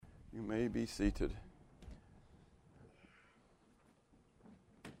You may be seated.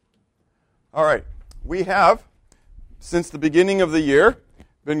 All right. We have, since the beginning of the year,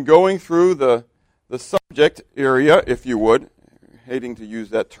 been going through the subject area, if you would, hating to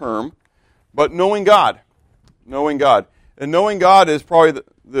use that term, but knowing God. Knowing God. And knowing God is probably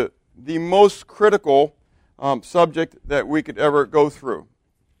the most critical subject that we could ever go through.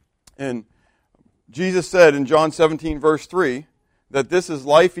 And Jesus said in John 17, verse 3, that this is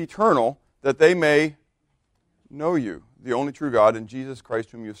life eternal, that they may know you, the only true God, and Jesus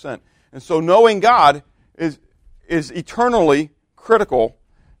Christ whom you have sent. And so knowing God is eternally critical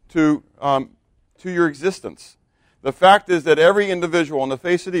to your existence. The fact is that every individual on the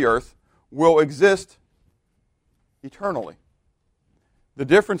face of the earth will exist eternally. The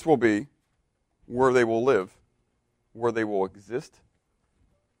difference will be where they will live, where they will exist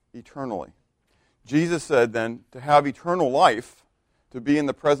eternally. Jesus said then, to have eternal life, to be in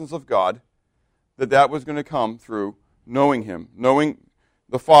the presence of God, that was going to come through knowing Him, knowing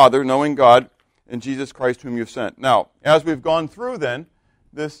the Father, knowing God, and Jesus Christ whom you've sent. Now, as we've gone through then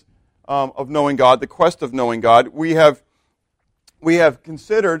this of knowing God, the quest of knowing God, we have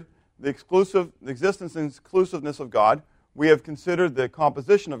considered the existence and exclusiveness of God. We have considered the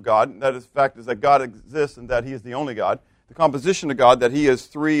composition of God. That is, the fact is that God exists and that He is the only God. The composition of God, that He is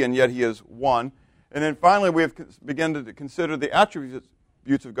three and yet He is one. And then finally, we have begun to consider the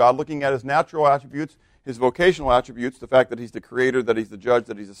attributes of God, looking at His natural attributes, His vocational attributes, the fact that He's the Creator, that He's the Judge,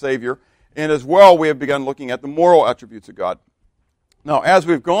 that He's the Savior. And as well, we have begun looking at the moral attributes of God. Now, as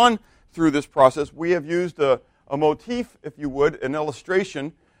we've gone through this process, we have used a motif, if you would, an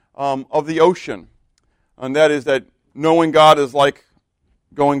illustration of the ocean. And that is that knowing God is like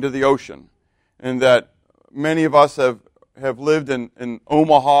going to the ocean. And that many of us have lived in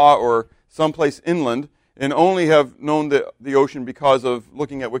Omaha or someplace inland and only have known the ocean because of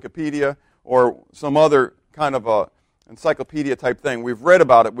looking at Wikipedia or some other kind of a encyclopedia type thing. We've read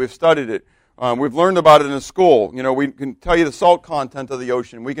about it. We've studied it. We've learned about it in school. You know, we can tell you the salt content of the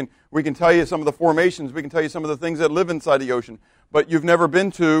ocean. We can tell you some of the formations. We can tell you some of the things that live inside the ocean. But you've never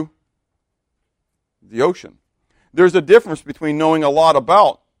been to the ocean. There's a difference between knowing a lot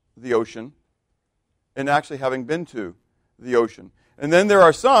about the ocean and actually having been to the ocean. And then there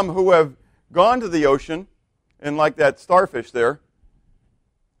are some who have gone to the ocean, and like that starfish there,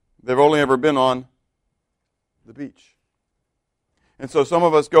 they've only ever been on the beach. And so some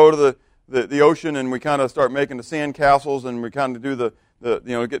of us go to the ocean and we kind of start making the sand castles and we kind of do the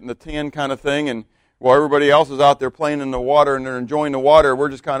getting the tan kind of thing, and while everybody else is out there playing in the water and they're enjoying the water, we're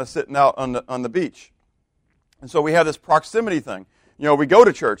just kind of sitting out on the beach. And so we have this proximity thing. You know, we go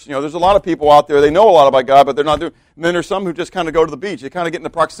to church. You know, there's a lot of people out there, they know a lot about God, but they're not doing. And then there's some who just kind of go to the beach. They kind of get in the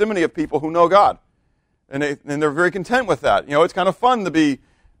proximity of people who know God. And they're very content with that. You know, it's kind of fun to be,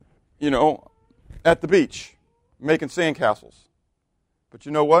 at the beach, making sandcastles. But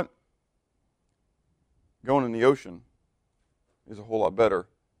you know what? Going in the ocean is a whole lot better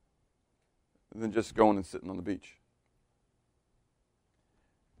than just going and sitting on the beach.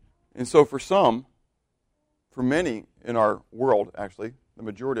 And so for many in our world, actually, the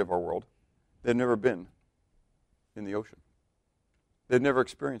majority of our world, they've never been in the ocean. They've never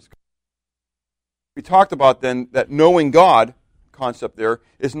experienced God. We talked about then that knowing God concept there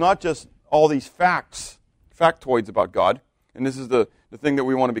is not just all these factoids about God. And this is the thing that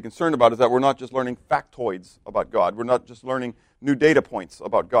we want to be concerned about, is that we're not just learning factoids about God. We're not just learning new data points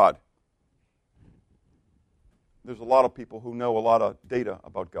about God. There's a lot of people who know a lot of data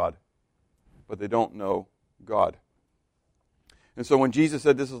about God, but they don't know God. And so when Jesus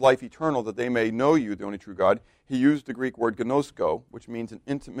said this is life eternal, that they may know you, the only true God, He used the Greek word gnosko, which means an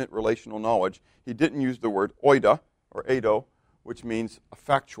intimate relational knowledge. He didn't use the word oida, or eido, which means a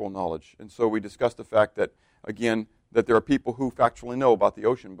factual knowledge. And so we discussed the fact that, again, that there are people who factually know about the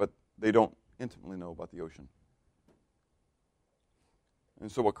ocean, but they don't intimately know about the ocean.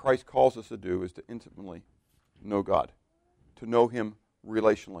 And so what Christ calls us to do is to intimately know God, to know Him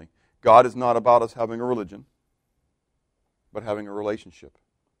relationally. God is not about us having a religion, but having a relationship.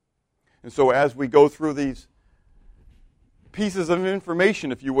 And so as we go through these pieces of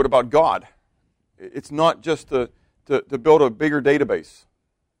information, if you would, about God, it's not just to build a bigger database,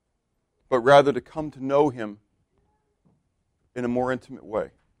 but rather to come to know Him in a more intimate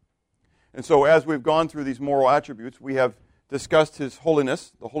way. And so as we've gone through these moral attributes, we have discussed His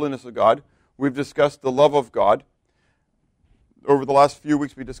holiness, the holiness of God. We've discussed the love of God. Over the last few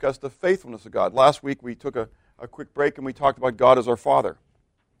weeks, we discussed the faithfulness of God. Last week, we took a quick break and we talked about God as our Father.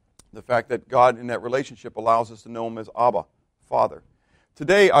 The fact that God in that relationship allows us to know Him as Abba, Father.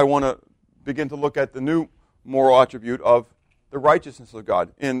 Today, I want to begin to look at the new moral attribute of the righteousness of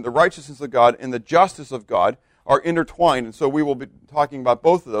God. And the righteousness of God and the justice of God are intertwined. And so we will be talking about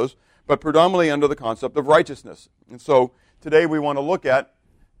both of those, but predominantly under the concept of righteousness. And so today we want to look at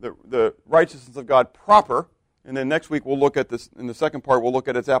the righteousness of God proper. And then next week we'll look at this, in the second part, we'll look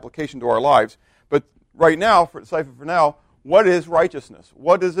at its application to our lives. But right now, for now, what is righteousness?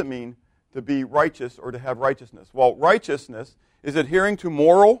 What does it mean to be righteous or to have righteousness? Well, righteousness is adhering to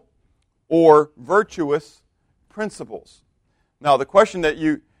moral or virtuous principles. Now, the question that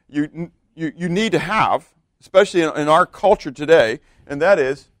you need to have, especially in our culture today, and that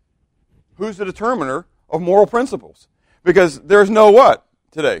is, who's the determiner of moral principles? Because there's no what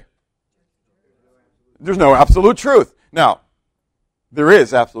today? There's no absolute truth. Now, there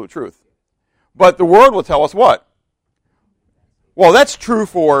is absolute truth. But the Word will tell us what? Well, that's true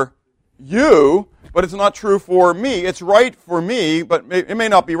for you, but it's not true for me. It's right for me, but it may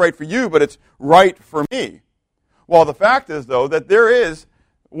not be right for you, but it's right for me. Well, the fact is, though, that there is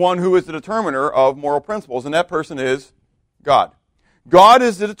one who is the determiner of moral principles, and that person is God. God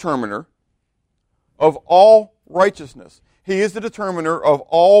is the determiner of all righteousness. He is the determiner of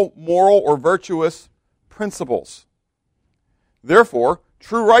all moral or virtuous principles. Therefore,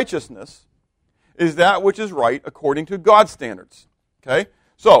 true righteousness is that which is right according to God's standards. Okay?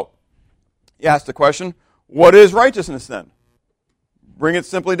 So, you ask the question, what is righteousness then? Bring it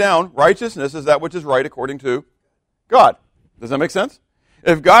simply down. Righteousness is that which is right according to God. Does that make sense?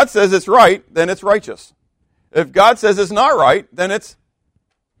 If God says it's right, then it's righteous. If God says it's not right, then it's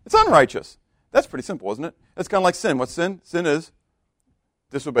unrighteous. That's pretty simple, isn't it? It's kind of like sin. What's sin? Sin is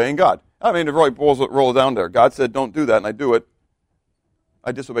disobeying God. I mean, it really rolls down there. God said, don't do that, and I do it.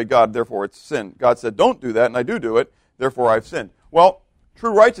 I disobey God, therefore it's sin. God said, don't do that, and I do it, therefore I've sinned. Well,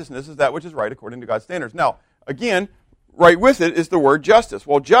 true righteousness is that which is right according to God's standards. Now, again, right with it is the word justice.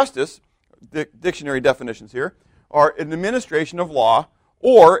 Well, justice, dictionary definitions here, are an administration of law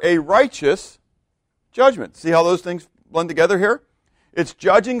or a righteous judgment. See how those things blend together here? It's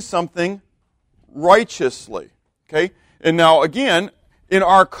judging something righteously. Okay? And now, again, in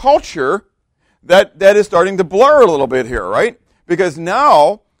our culture, that is starting to blur a little bit here, right? Because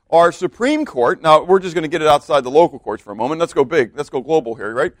now our Supreme Court, now we're just going to get it outside the local courts for a moment. Let's go big. Let's go global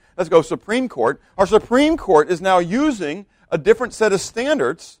here, right? Let's go Supreme Court. Our Supreme Court is now using a different set of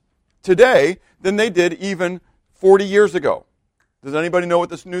standards today than they did even 40 years ago. Does anybody know what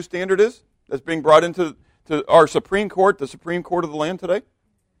this new standard is that's being brought into our Supreme Court, the Supreme Court of the land today?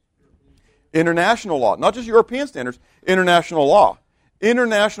 International law. Not just European standards, international law.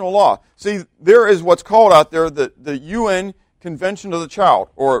 International law. See, there is what's called out there the UN Convention of the Child,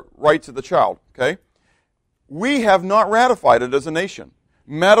 or Rights of the Child, okay? We have not ratified it as a nation.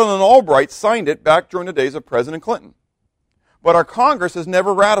 Madeleine Albright signed it back during the days of President Clinton. But our Congress has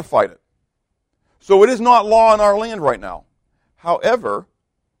never ratified it. So it is not law in our land right now. However,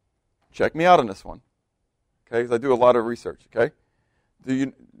 check me out on this one, okay? Because I do a lot of research, okay?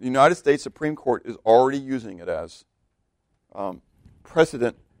 The United States Supreme Court is already using it as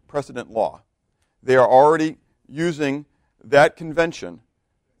precedent law. They are already using that convention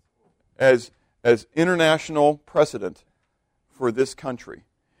as international precedent for this country.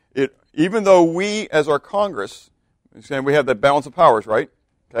 Even though we, as our Congress, we have that balance of powers, right?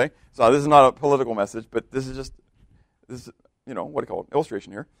 Okay, so this is not a political message, but this is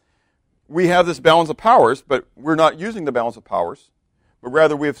illustration here. We have this balance of powers, but we're not using the balance of powers, but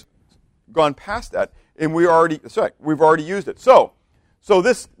rather we've gone past that, and we've already used it. So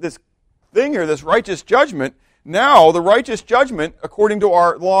this thing here, this righteous judgment. Now, the righteous judgment, according to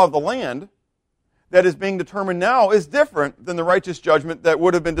our law of the land, that is being determined now is different than the righteous judgment that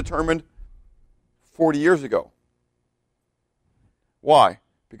would have been determined 40 years ago. Why?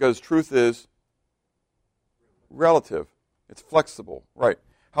 Because truth is relative. It's flexible. Right.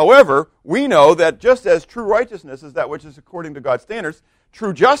 However, we know that just as true righteousness is that which is according to God's standards,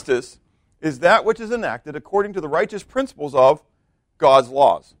 true justice is that which is enacted according to the righteous principles of God's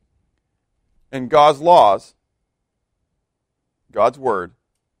laws. And God's laws, God's word,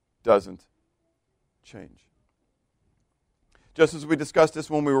 doesn't change. Just as we discussed this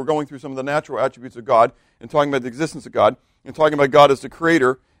when we were going through some of the natural attributes of God and talking about the existence of God and talking about God as the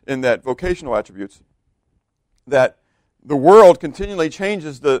creator in that vocational attributes, that the world continually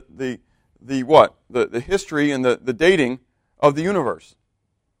changes the history and the dating of the universe.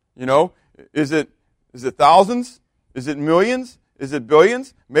 You know, is it thousands? Is it millions? Is it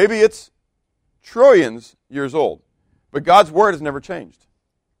billions? Maybe it's trillions years old. But God's word has never changed.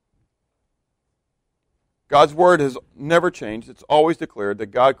 God's word has never changed. It's always declared that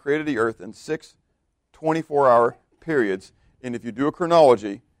God created the earth in 6 24-hour periods. And if you do a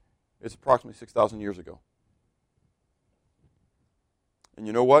chronology, it's approximately 6,000 years ago. And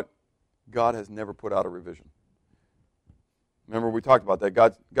you know what? God has never put out a revision. Remember we talked about that.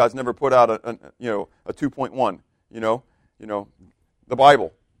 God's never put out a 2.1. The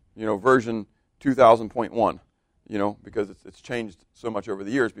Bible, version 2000.1. Because it's changed so much over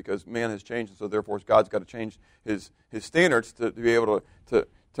the years because man has changed, and so therefore God's got to change his standards to be able to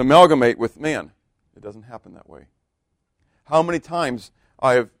amalgamate with man. It doesn't happen that way. How many times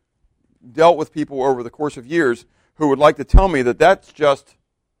I have dealt with people over the course of years who would like to tell me that that's just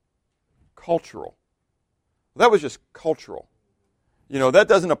cultural. That was just cultural. That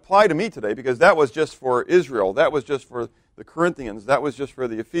doesn't apply to me today because that was just for Israel. That was just for the Corinthians. That was just for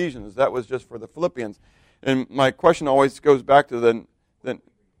the Ephesians. That was just for the Philippians. And my question always goes back to then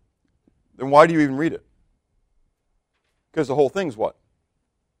why do you even read it? Because the whole thing's what?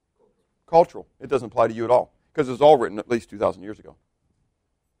 Cultural. It doesn't apply to you at all because it was all written at least 2,000 years ago.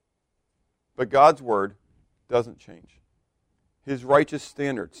 But God's Word doesn't change. His righteous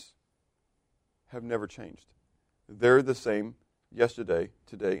standards have never changed. They're the same yesterday,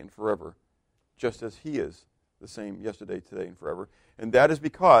 today, and forever, just as He is the same yesterday, today, and forever. And that is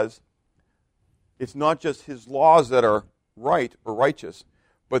because it's not just His laws that are right or righteous,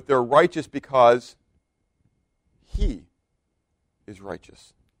 but they're righteous because He is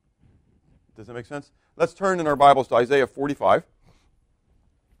righteous. Does that make sense? Let's turn in our Bibles to Isaiah 45.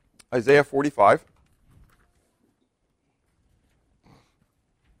 Isaiah 45.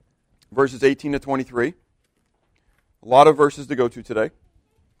 Verses 18 to 23. A lot of verses to go to today.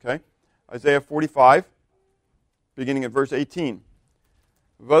 Okay? Isaiah 45, beginning at verse 18.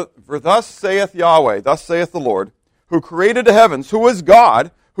 For thus saith Yahweh, thus saith the Lord, who created the heavens, who is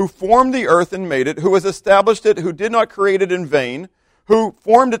God, who formed the earth and made it, who has established it, who did not create it in vain, who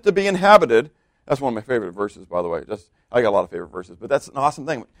formed it to be inhabited. That's one of my favorite verses, by the way. I got a lot of favorite verses, but that's an awesome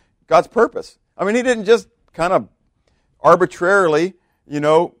thing. God's purpose. I mean, He didn't just kind of arbitrarily,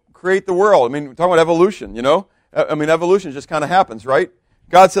 create the world. I mean, we're talking about evolution, I mean, evolution just kind of happens, right?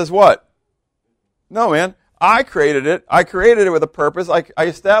 God says what? No, man. I created it. I created it with a purpose. I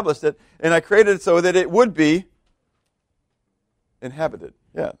established it, and I created it so that it would be inhabited.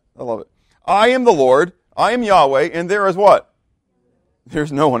 Yeah, I love it. I am the Lord. I am Yahweh, and there is what?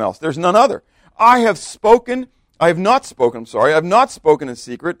 There's no one else. There's none other. I have not spoken in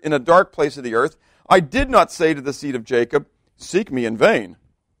secret in a dark place of the earth. I did not say to the seed of Jacob, seek me in vain.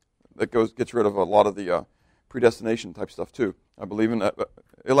 That gets rid of a lot of the predestination type stuff too. I believe in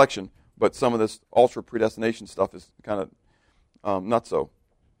election, but some of this ultra predestination stuff is kind of not so.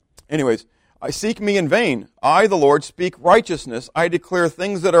 Anyways, I seek me in vain. I, the Lord, speak righteousness. I declare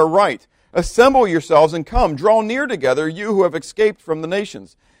things that are right. Assemble yourselves and come. Draw near together, you who have escaped from the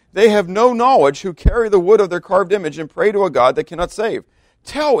nations. They have no knowledge who carry the wood of their carved image and pray to a God that cannot save.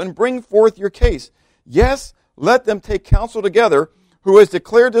 Tell and bring forth your case. Yes, let them take counsel together. Who has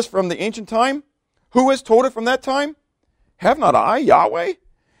declared this from the ancient time? Who has told it from that time? Have not I, Yahweh?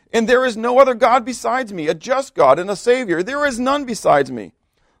 And there is no other God besides me, a just God and a Savior. There is none besides me.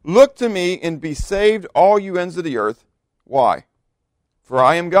 Look to me and be saved, all you ends of the earth. Why? For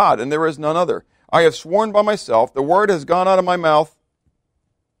I am God, and there is none other. I have sworn by myself, the word has gone out of my mouth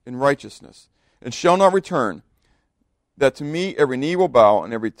in righteousness, and shall not return, that to me every knee will bow,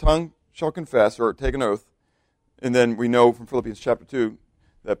 and every tongue shall confess, or take an oath. And then we know from Philippians chapter 2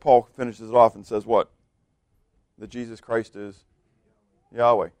 that Paul finishes it off and says what? That Jesus Christ is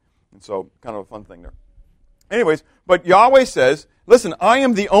Yahweh. And so, kind of a fun thing there. Anyways, but Yahweh says, listen, I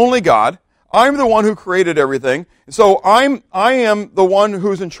am the only God. I'm the one who created everything. So I am the one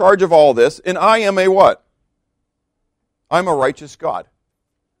who's in charge of all this, and I am a what? I'm a righteous God.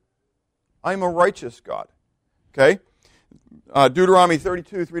 I'm a righteous God. Okay? Deuteronomy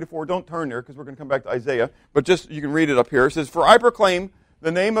 32, 3-4. Don't turn there because we're going to come back to Isaiah. But just, you can read it up here. It says, for I proclaim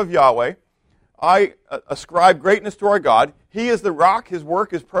the name of Yahweh. I ascribe greatness to our God. He is the rock. His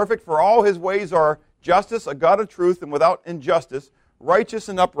work is perfect. For all His ways are justice, a God of truth, and without injustice. Righteous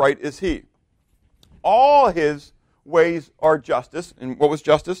and upright is He. All His ways are justice. And what was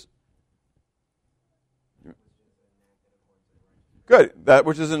justice? Good. That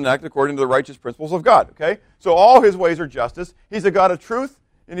which is enacted according to the righteous principles of God. Okay? So all His ways are justice. He's a God of truth,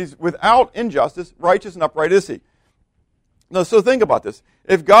 and He's without injustice. Righteous and upright is He. Now, so think about this.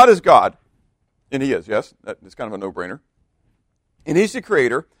 If God is God, and He is, yes, it's kind of a no-brainer, and He's the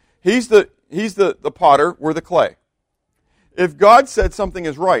creator, He's the potter, we're the clay. If God said something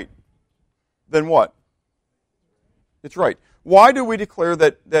is right, then what? It's right. Why do we declare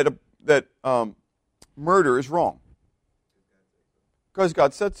that murder is wrong? Because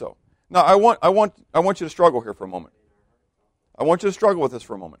God said so. Now, I want you to struggle here for a moment. I want you to struggle with this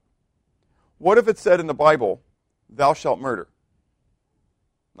for a moment. What if it said in the Bible, thou shalt murder?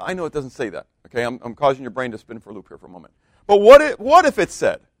 I know it doesn't say that. Okay, I'm causing your brain to spin for a loop here for a moment. But what if it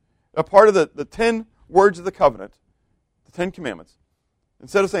said, a part of the 10 words of the covenant, the 10 commandments,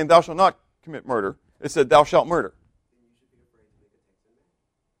 instead of saying thou shalt not commit murder, it said thou shalt murder.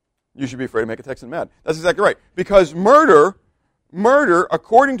 You should be afraid to make a Texan mad. That's exactly right. Because murder,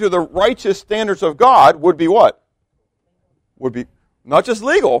 according to the righteous standards of God, would be what? Would be not just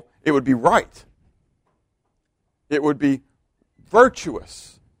legal, it would be right. It would be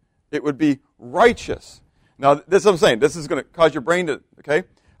virtuous. It would be righteous. Now, this is what I'm saying. This is going to cause your brain to, okay?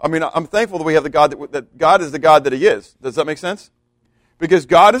 I mean, I'm thankful that we have the God that God is the God that He is. Does that make sense? Because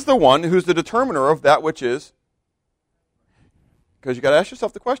God is the one who's the determiner of that which is. Because you got to ask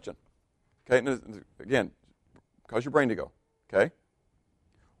yourself the question. Okay, and again, cause your brain to go. Okay?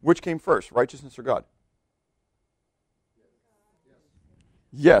 Which came first, righteousness or God?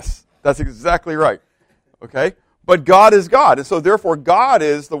 Yes, that's exactly right. Okay? But God is God, and so therefore God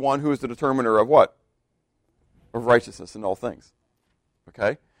is the one who is the determiner of what? Of righteousness in all things.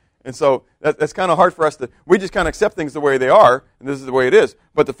 Okay? And so that's kind of hard for us to, we just kind of accept things the way they are, and this is the way it is.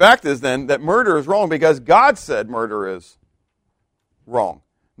 But the fact is then that murder is wrong because God said murder is wrong.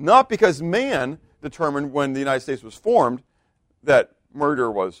 Not because man determined when the United States was formed that murder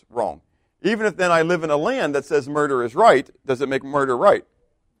was wrong. Even if then I live in a land that says murder is right, does it make murder right?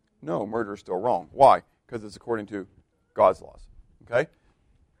 No, murder is still wrong. Why? Because it's according to God's laws. Okay?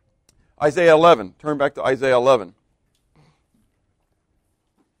 Isaiah 11. Turn back to Isaiah 11.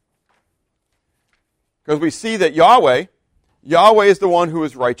 Because we see that Yahweh is the one who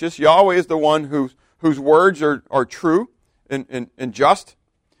is righteous. Yahweh is the one whose words are true and just.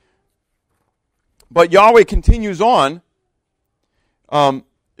 But Yahweh continues on as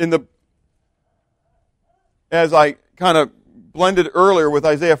I kind of blended earlier with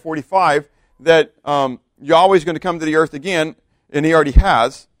Isaiah 45, that Yahweh is going to come to the earth again, and He already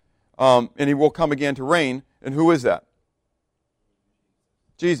has, and He will come again to reign. And who is that?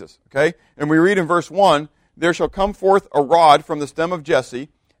 Jesus. Okay? And we read in verse 1, there shall come forth a rod from the stem of Jesse,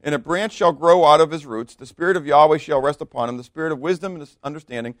 and a branch shall grow out of his roots. The Spirit of Yahweh shall rest upon him, the Spirit of wisdom and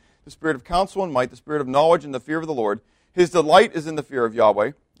understanding, the Spirit of counsel and might, the Spirit of knowledge and the fear of the Lord. His delight is in the fear of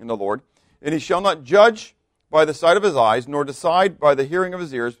Yahweh, in the Lord. And he shall not judge by the sight of his eyes, nor decide by the hearing of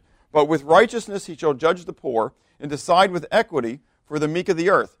his ears, but with righteousness he shall judge the poor, and decide with equity for the meek of the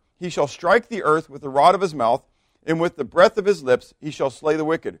earth. He shall strike the earth with the rod of his mouth, and with the breath of his lips he shall slay the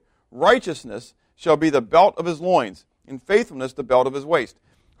wicked. Righteousness shall be the belt of his loins, and faithfulness the belt of his waist.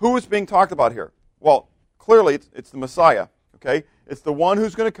 Who is being talked about here? Well, clearly it's the Messiah. Okay? It's the one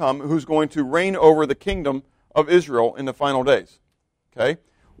who's going to come, who's going to reign over the kingdom of Israel in the final days. Okay?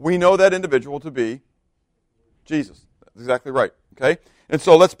 We know that individual to be Jesus. That's exactly right. Okay? And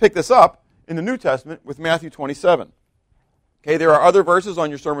so let's pick this up in the New Testament with Matthew 27. Okay, there are other verses on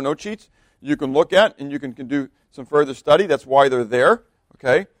your sermon note sheets you can look at, and you can do some further study. That's why they're there.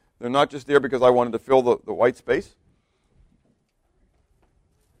 Okay? They're not just there because I wanted to fill the white space.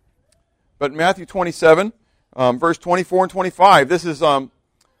 But Matthew 27, verse 24 and 25, this is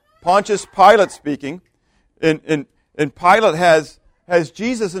Pontius Pilate speaking. And Pilate has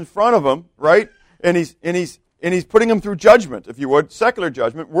Jesus in front of him, right? And he's putting him through judgment, if you would, secular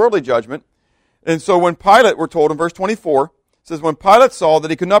judgment, worldly judgment. And so when Pilate, we're told in verse 24, it says, when Pilate saw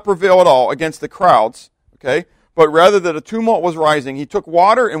that he could not prevail at all against the crowds, okay, but rather that a tumult was rising, he took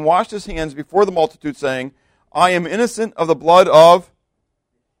water and washed his hands before the multitude, saying, I am innocent of the blood of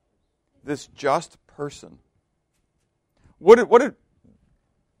this just person. What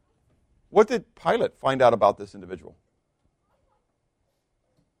did Pilate find out about this individual?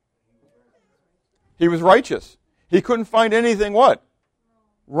 He was righteous. He couldn't find anything what?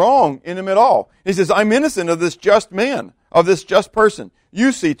 Wrong in him at all. He says, I'm innocent of this just man, of this just person.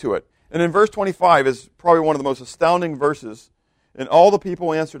 You see to it. And in verse 25 is probably one of the most astounding verses. And all the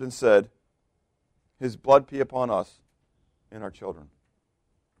people answered and said, His blood be upon us and our children.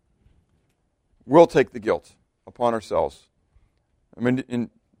 We'll take the guilt upon ourselves. I mean,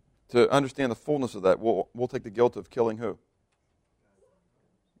 to understand the fullness of that, we'll take the guilt of killing who?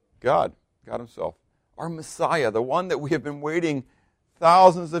 God Himself. Our Messiah, the one that we have been waiting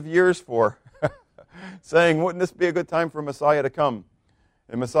thousands of years for, saying, wouldn't this be a good time for Messiah to come?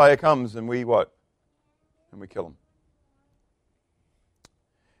 And Messiah comes, and we what? And we kill Him.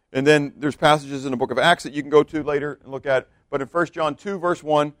 And then there's passages in the book of Acts that you can go to later and look at. But in 1 John 2, verse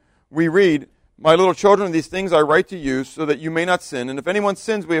 1, we read, My little children, these things I write to you so that you may not sin. And if anyone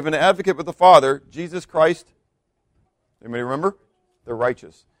sins, we have an advocate with the Father, Jesus Christ. Anybody remember? The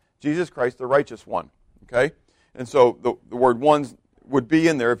righteous. Jesus Christ, the righteous one. Okay? And so the word ones would be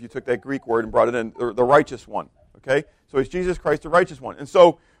in there if you took that Greek word and brought it in, the righteous one. Okay? So he's Jesus Christ, the righteous one. And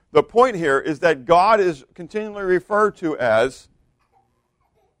so the point here is that God is continually referred to as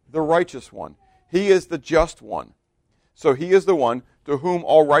the righteous one. He is the just one. So he is the one to whom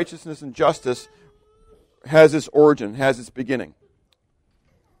all righteousness and justice has its origin, has its beginning.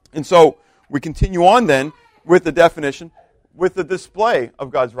 And so we continue on then with the definition, with the display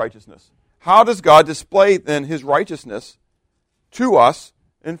of God's righteousness. How does God display then his righteousness to us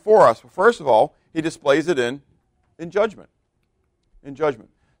and for us? Well, first of all, he displays it in judgment. In judgment.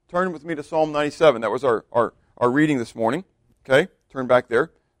 Turn with me to Psalm 97. That was our reading this morning. Okay? Turn back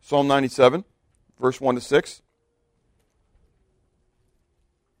there. Psalm 97, verse 1 to 6.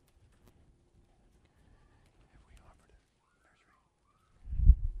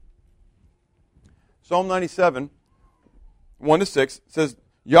 Psalm 97, 1 to 6 says,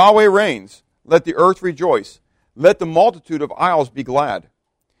 Yahweh reigns, let the earth rejoice, let the multitude of isles be glad.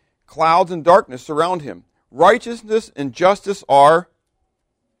 Clouds and darkness surround him. Righteousness and justice are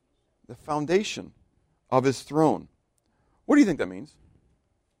the foundation of his throne. What do you think that means?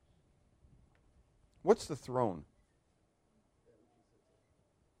 What's the throne?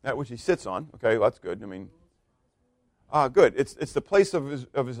 That which he sits on. Okay, well, that's good. I mean, good. It's the place of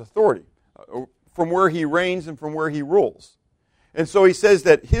his authority, from where he reigns and from where he rules. And so he says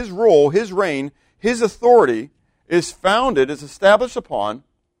that his rule, his reign, his authority is founded, is established upon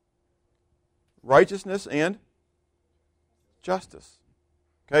righteousness and justice.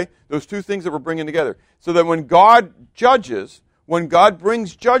 Okay? Those two things that we're bringing together. So that when God judges, when God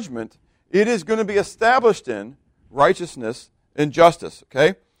brings judgment, it is going to be established in righteousness and justice. Okay?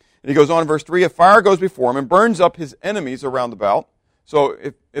 And he goes on in verse 3, a fire goes before him and burns up his enemies around about. So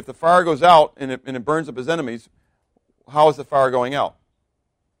if the fire goes out and it burns up his enemies, how is the fire going out?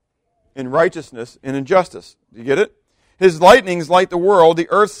 In righteousness and in justice. Do you get it? His lightnings light the world, the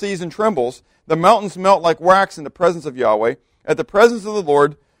earth sees and trembles, the mountains melt like wax in the presence of Yahweh, at the presence of the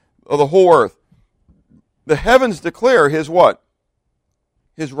Lord of the whole earth. The heavens declare his what?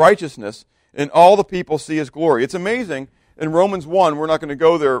 His righteousness, and all the people see his glory. It's amazing. In Romans 1, we're not going to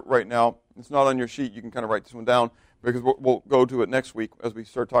go there right now. It's not on your sheet. You can kind of write this one down, because we'll go to it next week as we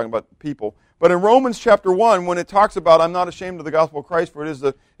start talking about people. But in Romans chapter 1, when it talks about, I'm not ashamed of the gospel of Christ, for it is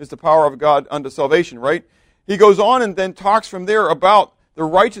the power of God unto salvation, right? He goes on and then talks from there about the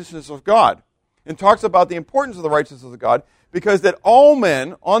righteousness of God, and talks about the importance of the righteousness of God, because that all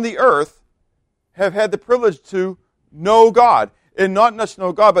men on the earth have had the privilege to know God, and not just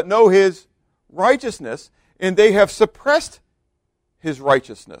know God, but know his righteousness, and they have suppressed his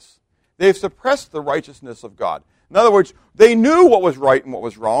righteousness. They've suppressed the righteousness of God. In other words, they knew what was right and what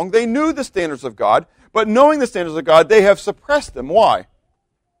was wrong. They knew the standards of God, but knowing the standards of God, they have suppressed them. Why?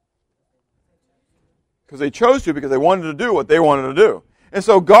 Because they chose to, because they wanted to do what they wanted to do. And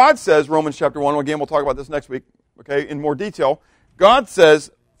so God says, Romans chapter 1, again, we'll talk about this next week, okay, in more detail. God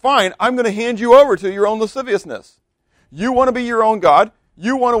says, fine, I'm going to hand you over to your own lasciviousness. You want to be your own God.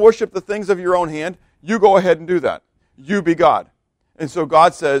 You want to worship the things of your own hand. You go ahead and do that. You be God. And so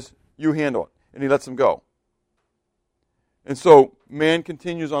God says, you handle it. And he lets them go. And so man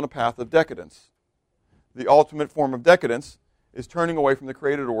continues on a path of decadence. The ultimate form of decadence is turning away from the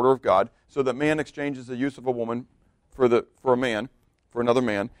created order of God, so that man exchanges the use of a woman for another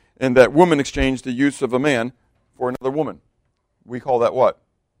man, and that woman exchanged the use of a man for another woman. We call that what?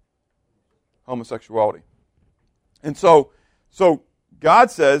 Homosexuality. And so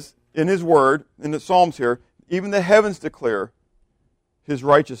God says in his word, in the Psalms here, even the heavens declare his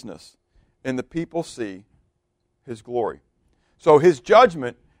righteousness, and the people see his glory. So his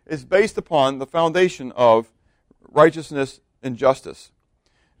judgment is based upon the foundation of righteousness and justice.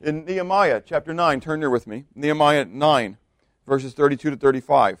 In Nehemiah chapter 9, turn there with me, Nehemiah 9, verses 32 to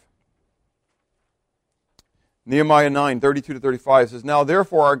 35. Nehemiah 9, 32 to 35 says, Now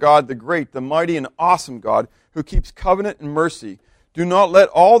therefore our God, the great, the mighty, and awesome God, who keeps covenant and mercy, do not let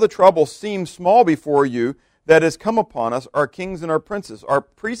all the trouble seem small before you that has come upon us, our kings and our princes, our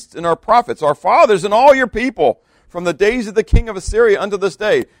priests and our prophets, our fathers and all your people, from the days of the king of Assyria unto this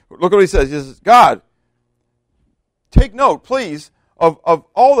day. Look what he says. He says, God, take note, please, of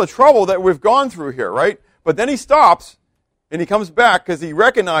all the trouble that we've gone through here, right? But then he stops, and he comes back because he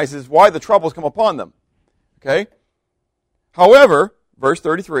recognizes why the troubles come upon them. Okay? However, verse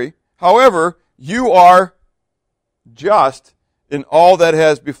 33, however, you are just in all that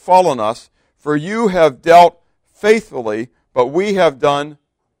has befallen us, for you have dealt faithfully, but we have done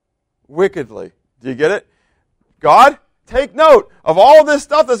wickedly. Do you get it? God, take note of all this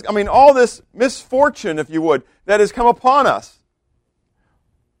stuff, all this misfortune, if you would, that has come upon us.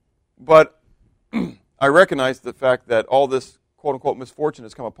 But I recognize the fact that all this quote-unquote misfortune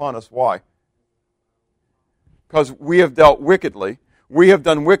has come upon us. Why? because we have dealt wickedly. We have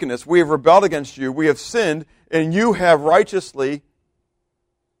done wickedness. We have rebelled against you. We have sinned, and you have righteously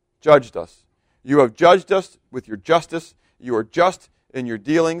judged us. You have judged us with your justice. You are just in your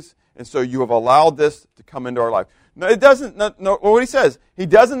dealings, and so you have allowed this to come into our life. No, it doesn't. No, what he says, he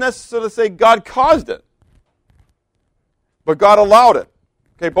doesn't necessarily say God caused it, but God allowed it.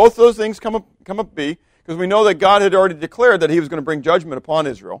 Okay, both of those things come up B, because we know that God had already declared that he was going to bring judgment upon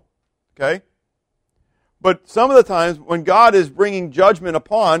Israel. Okay? But some of the times when God is bringing judgment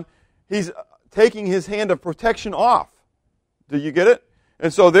upon, he's taking his hand of protection off. Do you get it?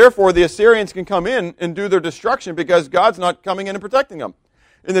 And so therefore the Assyrians can come in and do their destruction because God's not coming in and protecting them.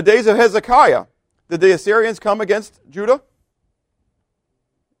 In the days of Hezekiah, did the Assyrians come against Judah?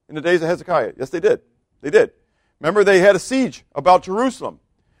 In the days of Hezekiah. Yes, they did. They did. Remember, they had a siege about Jerusalem.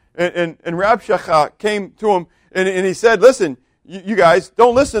 And Rabshakeh came to him and he said, listen, you guys,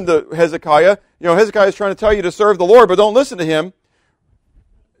 don't listen to Hezekiah. You know, Hezekiah is trying to tell you to serve the Lord, but don't listen to him.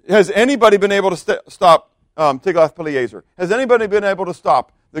 Has anybody been able to stop Tiglath-Pileser? Has anybody been able to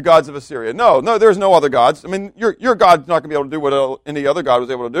stop the gods of Assyria? No, there's no other gods. I mean, your God's not going to be able to do what any other God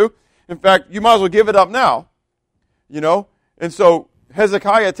was able to do. In fact, you might as well give it up now. You know? And so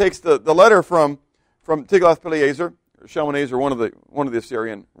Hezekiah takes the letter from Tiglath-Pileser, Shalmaneser, one of the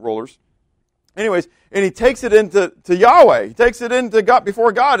Assyrian rulers. Anyways, and he takes it into Yahweh. He takes it into God,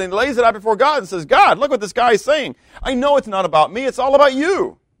 before God, and lays it out before God and says, God, look what this guy is saying. I know it's not about me. It's all about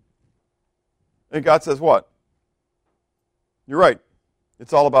you. And God says what? You're right.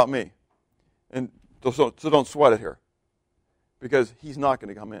 It's all about me. And so don't sweat it here. Because he's not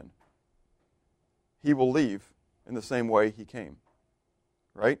going to come in. He will leave in the same way he came.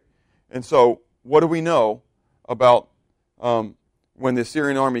 Right? And so what do we know about when the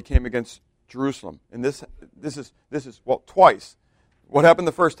Assyrian army came against Jerusalem? And this is well, twice. What happened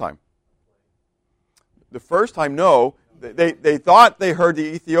the first time? The first time, no. They thought they heard the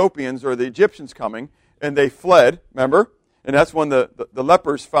Ethiopians or the Egyptians coming, and they fled, remember? And that's when the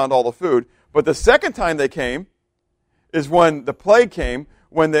lepers found all the food. But the second time they came is when the plague came,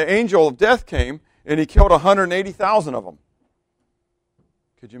 when the angel of death came, and he killed 180,000 of them.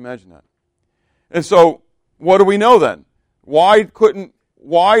 Could you imagine that? And so, what do we know then? Why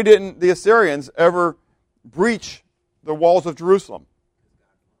didn't the Assyrians ever breach the walls of Jerusalem?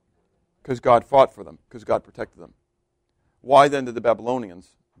 Because God fought for them, because God protected them. Why then did the Babylonians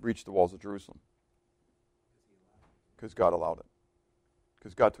breach the walls of Jerusalem? Because God allowed it.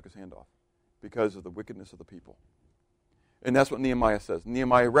 Because God took his hand off. Because of the wickedness of the people. And that's what Nehemiah says.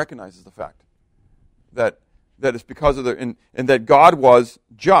 Nehemiah recognizes the fact that it's because of and that God was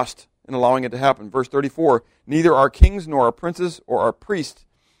just in allowing it to happen. Verse 34, neither our kings nor our princes or our priests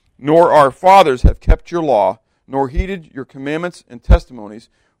nor our fathers have kept your law, nor heeded your commandments and testimonies,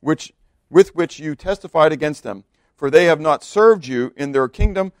 with which you testified against them. For they have not served you in their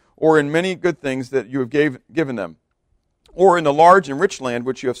kingdom or in many good things that you have given them, or in the large and rich land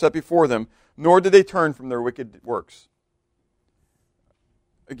which you have set before them, nor did they turn from their wicked works.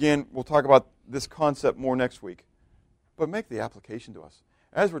 Again, we'll talk about this concept more next week. But make the application to us.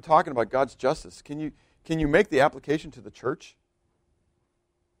 As we're talking about God's justice, can you make the application to the church?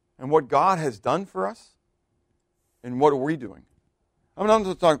 And what God has done for us? And what are we doing? I'm not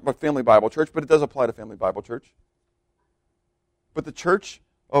just talking about Family Bible Church, but it does apply to Family Bible Church. But the Church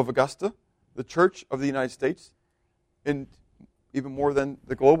of Augusta, the Church of the United States, and even more than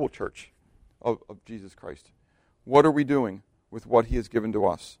the global church of Jesus Christ. What are we doing with what he has given to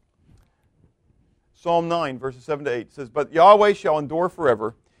us? Psalm 9, verses 7 to 8 says, but Yahweh shall endure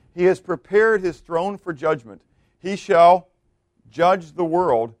forever. He has prepared his throne for judgment. He shall judge the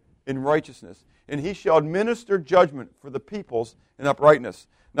world in righteousness, and he shall administer judgment for the peoples in uprightness.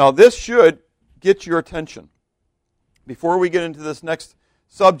 Now, this should get your attention. Before we get into this next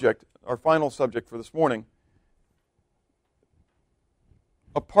subject, our final subject for this morning,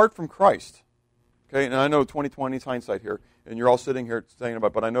 apart from Christ, okay, and I know 2020 is hindsight here, and you're all sitting here saying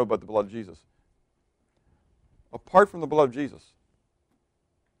but I know about the blood of Jesus. Apart from the blood of Jesus,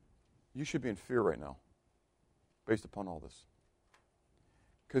 you should be in fear right now, based upon all this.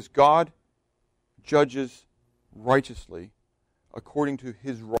 Because God judges righteously according to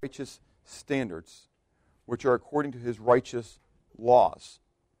his righteous standards, which are according to his righteous laws.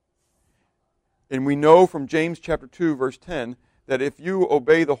 And we know from James chapter 2, verse 10, that if you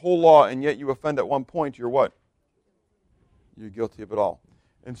obey the whole law and yet you offend at one point, you're what? You're guilty of it all.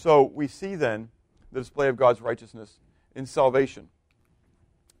 And so we see then the display of God's righteousness in salvation.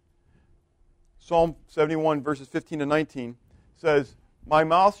 Psalm 71, verses 15 to 19 says, my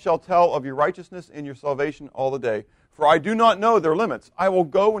mouth shall tell of your righteousness and your salvation all the day, for I do not know their limits. I will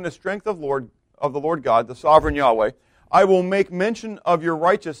go in the strength of of the Lord God, the sovereign Yahweh. I will make mention of your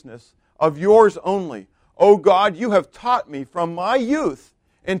righteousness, of yours only. O God, you have taught me from my youth,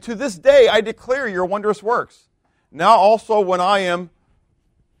 and to this day I declare your wondrous works. Now also when I am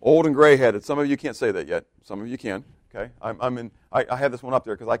old and gray-headed. Some of you can't say that yet. Some of you can. Okay, I have this one up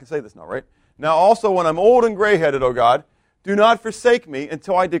there because I can say this now, right? Now also when I'm old and gray-headed, O God, do not forsake me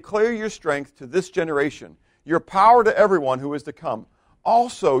until I declare your strength to this generation, your power to everyone who is to come.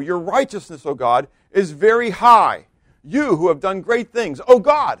 Also, your righteousness, O God, is very high. You who have done great things. O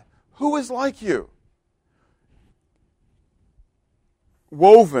God, who is like you?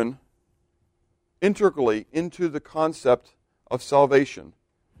 Woven integrally into the concept of salvation,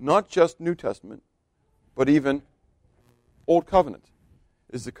 not just New Testament, but even Old Covenant,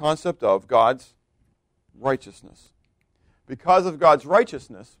 is the concept of God's righteousness. Because of God's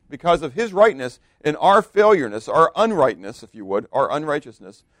righteousness, because of His rightness and our failureness, our unrightness, if you would, our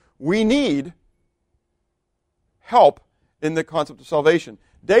unrighteousness, we need help in the concept of salvation.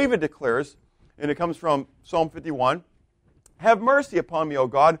 David declares, and it comes from Psalm 51, have mercy upon me, O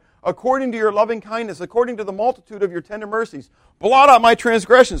God, according to your loving kindness, according to the multitude of your tender mercies. Blot out my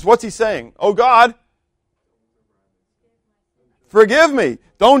transgressions. What's he saying? O God, forgive me.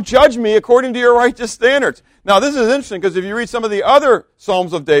 Don't judge me according to your righteous standards. Now, this is interesting because if you read some of the other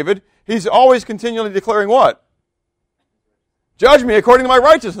Psalms of David, he's always continually declaring what? Judge me according to my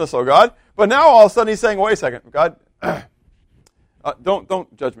righteousness, O God. But now all of a sudden he's saying, wait a second, God,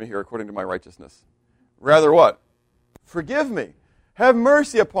 don't judge me here according to my righteousness. Rather what? Forgive me. Have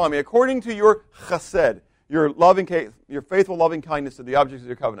mercy upon me according to your chesed, your faithful loving kindness to the objects of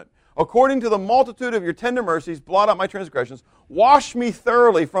your covenant. According to the multitude of your tender mercies, blot out my transgressions. Wash me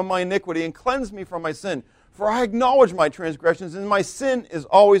thoroughly from my iniquity and cleanse me from my sin. For I acknowledge my transgressions, and my sin is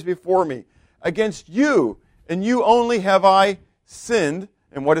always before me. Against you, and you only have I sinned.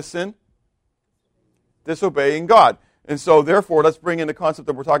 And what is sin? Disobeying God. And so, therefore, let's bring in the concept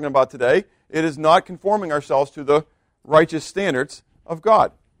that we're talking about today. It is not conforming ourselves to the righteous standards of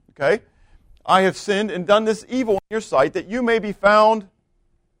God. Okay? I have sinned and done this evil in your sight, that you may be found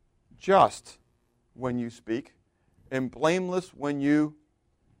just when you speak, and blameless when you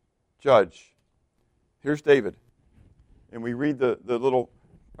judge. Here's David. And we read the little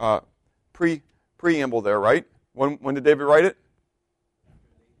preamble there, right? When did David write it?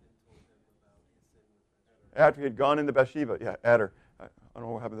 After he had gone into Bathsheba. Yeah, Adder. I don't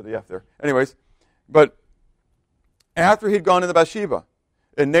know what happened to the F there. Anyways, but after he'd gone into Bathsheba,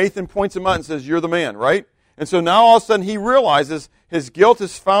 and Nathan points him out and says, you're the man, right? And so now all of a sudden he realizes his guilt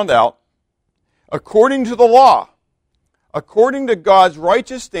is found out according to the law, according to God's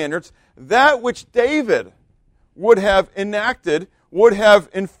righteous standards, that which David would have enacted, would have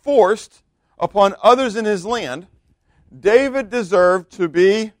enforced upon others in his land. David deserved to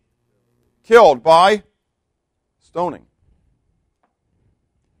be killed by stoning.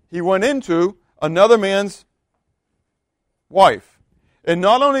 He went into another man's wife. And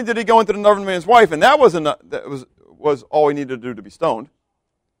not only did he go into another man's wife, and that was all he needed to do to be stoned,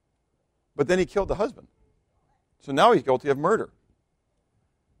 but then he killed the husband. So now he's guilty of murder.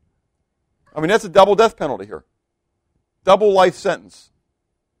 I mean, that's a double death penalty here. Double life sentence.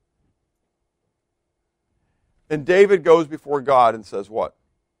 And David goes before God and says what?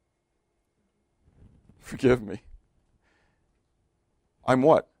 Forgive me. I'm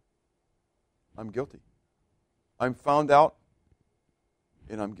what? I'm guilty. I'm found out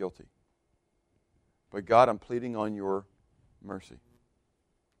and I'm guilty. But God, I'm pleading on your mercy.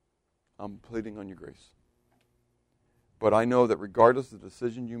 I'm pleading on your grace. But I know that regardless of the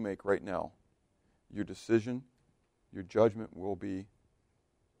decision you make right now, your decision, your judgment will be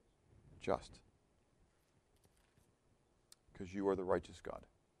just. Because you are the righteous God.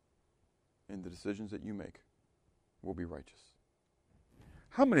 And the decisions that you make will be righteous.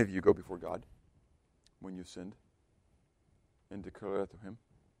 How many of you go before God when you've sinned and declare that to Him?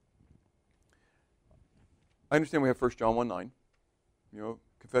 I understand we have 1 John 1:9. You know,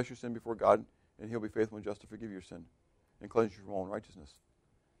 confess your sin before God, and He'll be faithful and just to forgive your sin and cleanse you from all unrighteousness.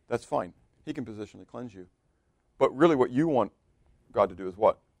 That's fine. He can positionally cleanse you. But really what you want God to do is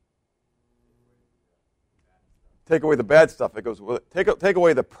what? Take away the bad stuff that goes with it. Take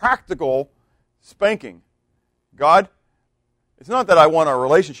away the practical spanking. God, it's not that I want our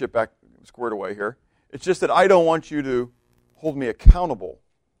relationship back squared away here. It's just that I don't want you to hold me accountable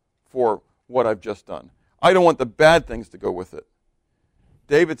for what I've just done. I don't want the bad things to go with it.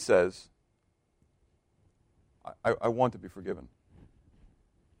 David says, I want to be forgiven.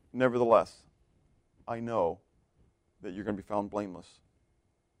 Nevertheless, I know that you're going to be found blameless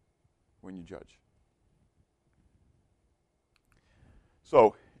when you judge.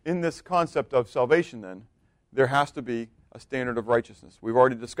 So, in this concept of salvation then, there has to be a standard of righteousness. We've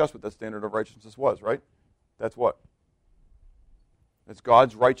already discussed what that standard of righteousness was, right? That's what? It's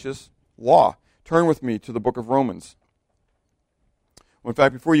God's righteous law. Turn with me to the book of Romans. Well, in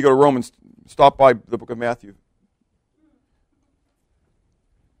fact, before you go to Romans, stop by the book of Matthew.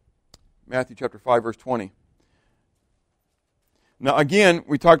 Matthew chapter 5, verse 20. Now, again,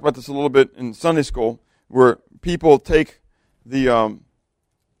 we talked about this a little bit in Sunday school, where people take the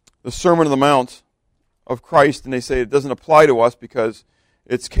Sermon on the Mount of Christ and they say it doesn't apply to us because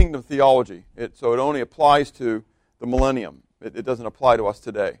it's kingdom theology. So it only applies to the millennium. It doesn't apply to us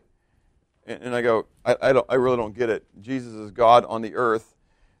today. And I go, I really don't get it. Jesus is God on the earth,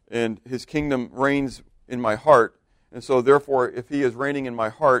 and His kingdom reigns in my heart. And so, therefore, if He is reigning in my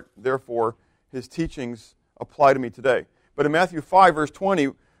heart, therefore, His teachings apply to me today. But in Matthew 5, verse 20,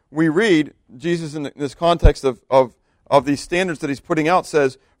 we read, Jesus in this context of these standards that He's putting out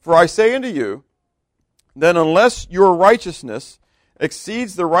says, "For I say unto you, that unless your righteousness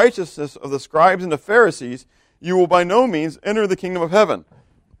exceeds the righteousness of the scribes and the Pharisees, you will by no means enter the kingdom of heaven."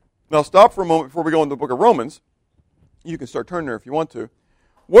 Now stop for a moment before we go into the book of Romans. You can start turning there if you want to.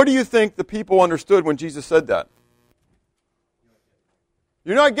 What do you think the people understood when Jesus said that?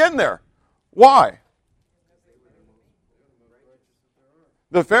 You're not getting there. Why?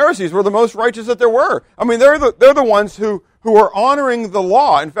 The Pharisees were the most righteous that there were. I mean, they're the ones who are honoring the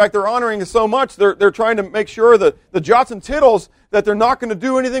law. In fact, they're honoring it so much, they're trying to make sure that the jots and tittles that they're not going to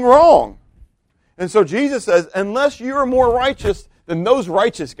do anything wrong. And so Jesus says, unless you're more righteous than those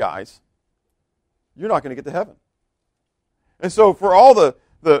righteous guys, you're not going to get to heaven. And so for all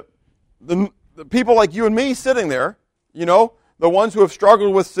the people like you and me sitting there, you know, the ones who have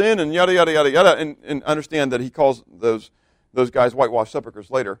struggled with sin and yada, yada, yada, yada, and understand that He calls those guys whitewashed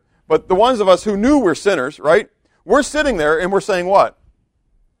sepulchres later. But the ones of us who knew we're sinners, right? We're sitting there and we're saying what?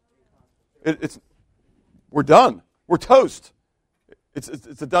 We're done. We're toast.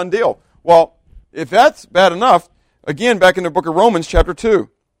 It's a done deal. Well, if that's bad enough, again, back in the book of Romans, chapter 2.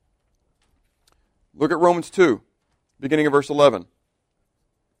 Look at Romans 2, beginning of verse 11.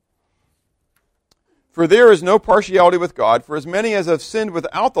 "For there is no partiality with God, for as many as have sinned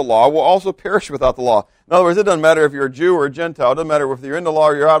without the law will also perish without the law." In other words, it doesn't matter if you're a Jew or a Gentile. It doesn't matter if you're in the law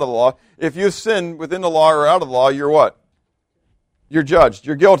or you're out of the law. If you've sinned within the law or out of the law, you're what? You're judged.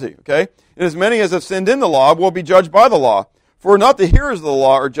 You're guilty, okay? "And as many as have sinned in the law will be judged by the law. For not the hearers of the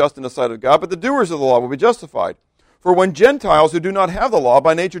law are just in the sight of God, but the doers of the law will be justified. For when Gentiles who do not have the law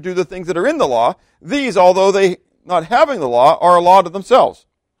by nature do the things that are in the law, these, although they not having the law, are a law to themselves."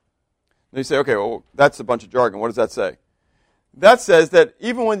 And you say, okay, well, that's a bunch of jargon. What does that say? That says that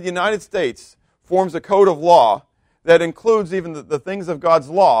even when the United States forms a code of law that includes even the things of God's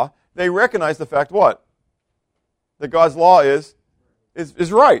law, they recognize the fact what? That God's law is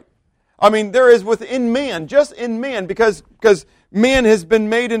right. I mean, there is within man, just in man, because man has been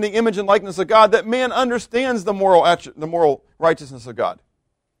made in the image and likeness of God, that man understands the moral righteousness of God.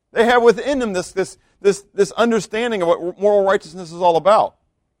 They have within them this understanding of what moral righteousness is all about.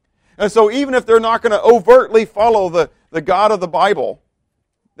 And so even if they're not going to overtly follow the God of the Bible,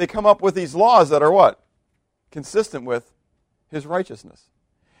 they come up with these laws that are what? Consistent with His righteousness.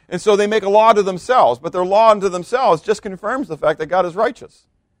 And so they make a law to themselves, but their law unto themselves just confirms the fact that God is righteous.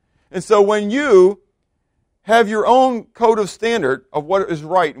 And so when you have your own code of standard of what is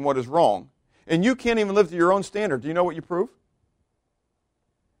right and what is wrong, and you can't even live to your own standard, do you know what you prove?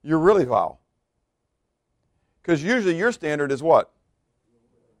 You're really foul. Because usually your standard is what?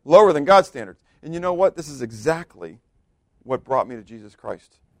 Lower than God's standards. And you know what? This is exactly what brought me to Jesus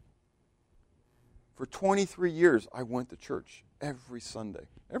Christ. For 23 years, I went to church every Sunday.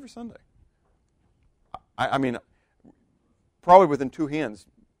 Every Sunday. I mean, probably within two hands,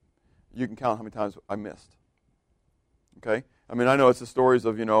 you can count how many times I missed. Okay? I mean, I know it's the stories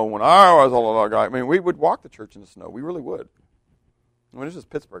of, when I was a little guy. I mean, we would walk to church in the snow. We really would. I mean, it's just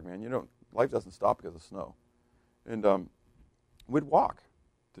Pittsburgh, man. Life doesn't stop because of snow. And we'd walk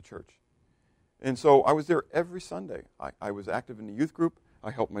to church. And so I was there every Sunday. I was active in the youth group.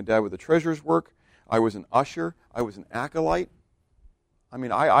 I helped my dad with the treasurer's work. I was an usher. I was an acolyte. I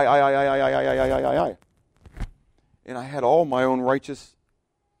mean, I. And I had all my own righteous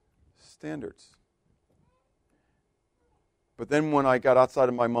standards. But then when I got outside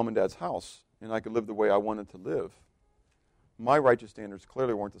of my mom and dad's house and I could live the way I wanted to live, my righteous standards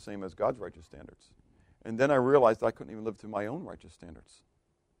clearly weren't the same as God's righteous standards. And then I realized I couldn't even live to my own righteous standards.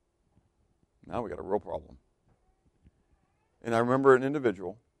 Now we got a real problem. And I remember an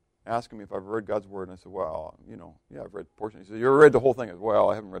individual asking me if I've read God's Word, and I said, well, yeah, I've read portions. He said, you ever read the whole thing? I said, well,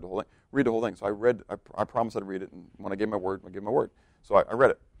 I haven't read the whole thing. Read the whole thing. So I promised I'd read it, and when I gave my word, I gave my word. So I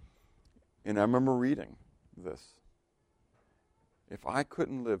read it. And I remember reading this. If I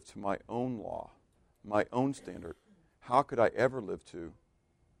couldn't live to my own law, my own standard, how could I ever live to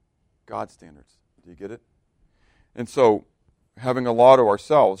God's standards? Do you get it? And so, having a law to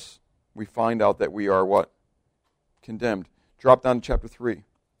ourselves, we find out that we are what? Condemned. Drop down to chapter 3,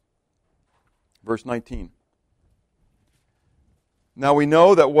 verse 19. Now we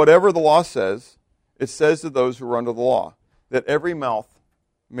know that whatever the law says, it says to those who are under the law, that every mouth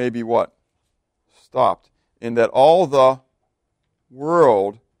may be what? Stopped. And that all the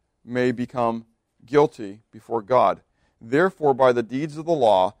world may become guilty before God. Therefore, by the deeds of the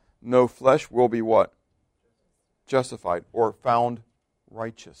law, no flesh will be what? Justified or found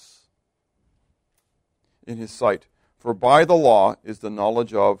righteous in his sight. For by the law is the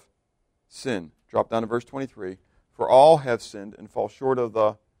knowledge of sin. Drop down to verse 23. For all have sinned and fall short of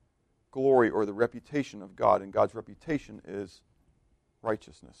the glory or the reputation of God. And God's reputation is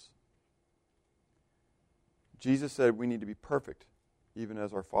righteousness. Jesus said we need to be perfect, even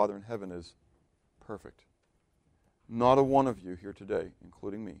as our Father in heaven is perfect. Not a one of you here today,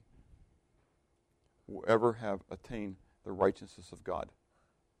 including me, will ever have attained the righteousness of God.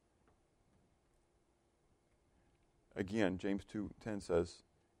 Again, James 2:10 says,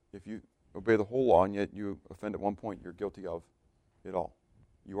 if you obey the whole law and yet you offend at one point, you're guilty of it all.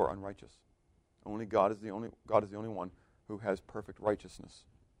 You are unrighteous. Only God is the only one who has perfect righteousness.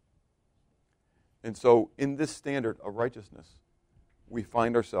 And so, in this standard of righteousness, we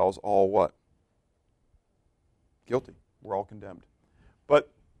find ourselves all what? Guilty. We're all condemned.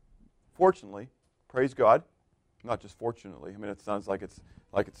 But fortunately, praise God, not just fortunately. I mean, it sounds like it's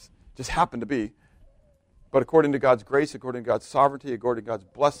just happened to be. But according to God's grace, according to God's sovereignty, according to God's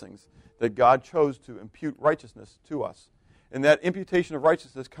blessings, that God chose to impute righteousness to us. And that imputation of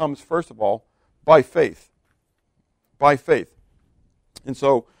righteousness comes, first of all, by faith. By faith. And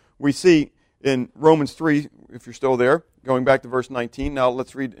so we see in Romans 3, if you're still there, going back to verse 19. Now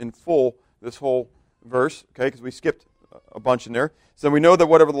let's read in full this whole verse, okay, because we skipped a bunch in there. So we know that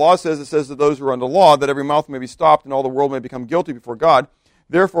whatever the law says, it says to those who are under law, that every mouth may be stopped and all the world may become guilty before God.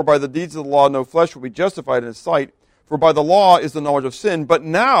 Therefore, by the deeds of the law, no flesh will be justified in his sight. For by the law is the knowledge of sin. But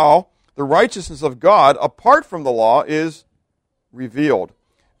now the righteousness of God, apart from the law, is revealed,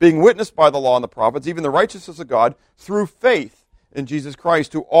 being witnessed by the law and the prophets, even the righteousness of God through faith in Jesus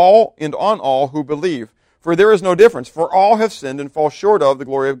Christ, to all and on all who believe. For there is no difference, for all have sinned and fall short of the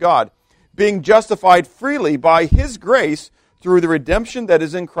glory of God, being justified freely by his grace through the redemption that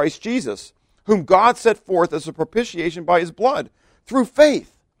is in Christ Jesus, whom God set forth as a propitiation by his blood, through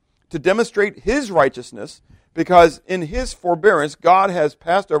faith, to demonstrate his righteousness, because in his forbearance God has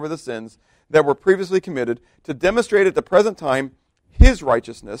passed over the sins that were previously committed, to demonstrate at the present time his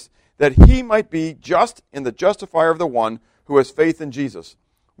righteousness, that he might be just and the justifier of the one who has faith in Jesus.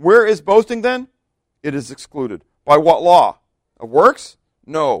 Where is boasting then? It is excluded. By what law? Of works?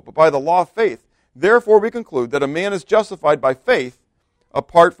 No, but by the law of faith. Therefore we conclude that a man is justified by faith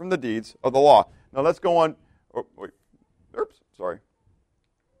apart from the deeds of the law. Now let's go on. Oh, wait. Oops, sorry.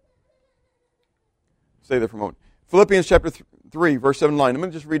 Stay there for a moment. Philippians chapter 3, verse 7 and 9. I'm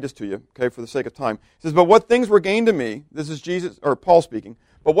going to just read this to you, okay, for the sake of time. It says, but what things were gained to me, this is Jesus, or Paul speaking,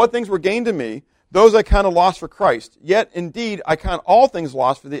 but what things were gained to me, those I count lost for Christ. Yet, indeed, I count all things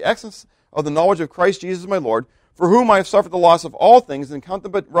lost for the excellence of the knowledge of Christ Jesus my Lord, for whom I have suffered the loss of all things, and count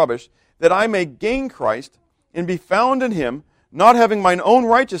them but rubbish, that I may gain Christ, and be found in him, not having mine own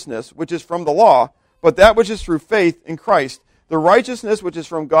righteousness, which is from the law, but that which is through faith in Christ, the righteousness which is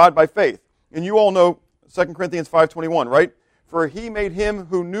from God by faith. And you all know 2 Corinthians 5:21, right? For he made him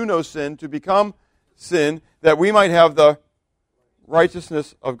who knew no sin to become sin, that we might have the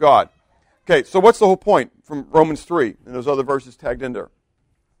righteousness of God. Okay, so what's the whole point from Romans 3 and those other verses tagged in there?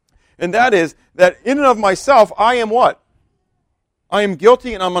 And that is that in and of myself, I am what? I am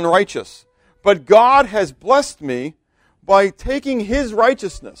guilty and I'm unrighteous. But God has blessed me by taking his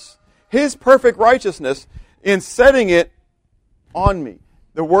righteousness, his perfect righteousness, and setting it on me.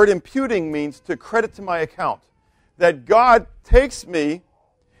 The word imputing means to credit to my account. That God takes me,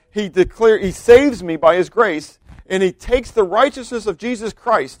 he saves me by his grace, and he takes the righteousness of Jesus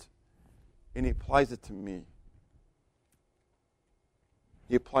Christ and he applies it to me.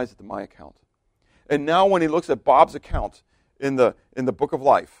 He applies it to my account. And now when he looks at Bob's account in the book of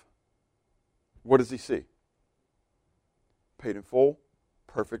life, what does he see? Paid in full,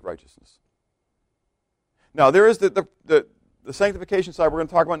 perfect righteousness. Now there is the sanctification side we're going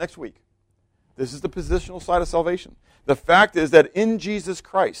to talk about next week. This is the positional side of salvation. The fact is that in Jesus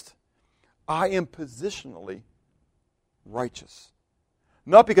Christ, I am positionally righteous.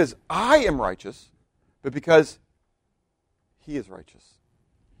 Not because I am righteous, but because he is righteous.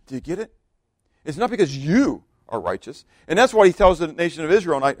 Do you get it? It's not because you are righteous. And that's why he tells the nation of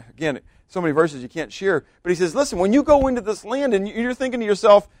Israel, and again, so many verses you can't share, but he says, listen, when you go into this land and you're thinking to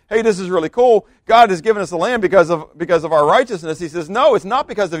yourself, hey, this is really cool, God has given us the land because of our righteousness. He says, no, it's not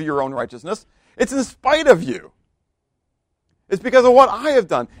because of your own righteousness. It's in spite of you. It's because of what I have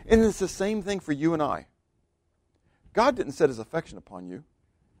done. And it's the same thing for you and I. God didn't set his affection upon you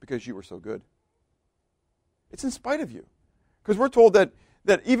because you were so good. It's in spite of you. Because we're told that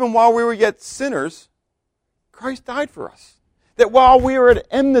even while we were yet sinners, Christ died for us. That while we were at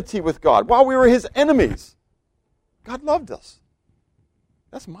enmity with God, while we were his enemies, God loved us.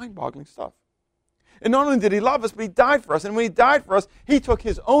 That's mind-boggling stuff. And not only did he love us, but he died for us. And when he died for us, he took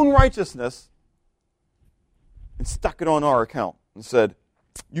his own righteousness and stuck it on our account and said,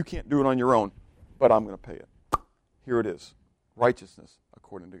 you can't do it on your own, but I'm going to pay it. Here it is. Righteousness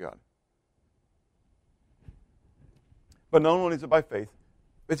according to God. But not only is it by faith,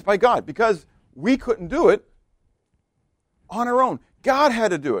 it's by God. Because we couldn't do it on our own. God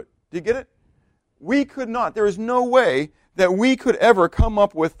had to do it. Do you get it? We could not. There is no way that we could ever come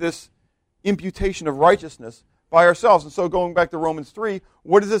up with this imputation of righteousness by ourselves. And so going back to Romans 3,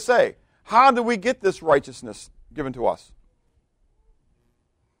 what does it say? How do we get this righteousness given to us?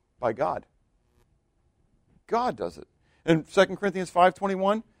 By God. God does it. In 2 Corinthians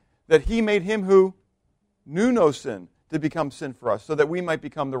 5:21, that he made him who knew no sin to become sin for us, so that we might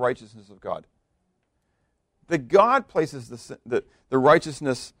become the righteousness of God. That God places the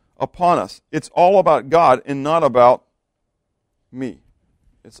righteousness upon us. It's all about God and not about me.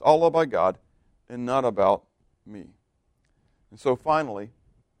 It's all about God and not about me. And so finally,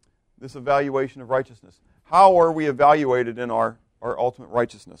 this evaluation of righteousness. How are we evaluated in our ultimate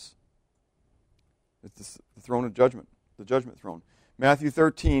righteousness? It's the throne of judgment, the judgment throne. Matthew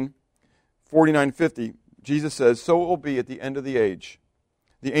 13, 49-50, Jesus says, so it will be at the end of the age.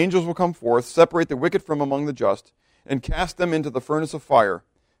 The angels will come forth, separate the wicked from among the just, and cast them into the furnace of fire.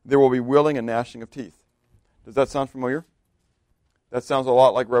 There will be wailing and gnashing of teeth. Does that sound familiar? That sounds a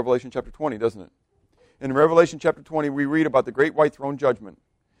lot like Revelation chapter 20, doesn't it? In Revelation chapter 20, we read about the great white throne judgment.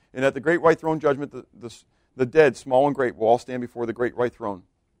 And at the great white throne judgment, the dead, small and great, will all stand before the great white throne.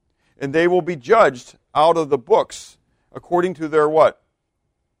 And they will be judged out of the books according to their what?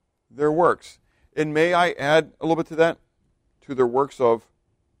 Their works. And may I add a little bit to that? To their works of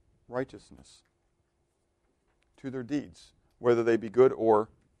righteousness. To their deeds, whether they be good or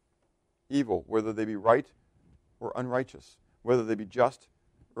evil, whether they be right or unrighteous, whether they be just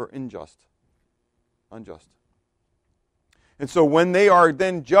or unjust. And so when they are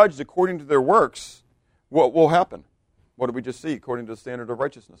then judged according to their works, what will happen? What did we just see according to the standard of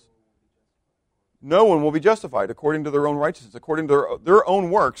righteousness? No one will be justified according to their own righteousness, according to their own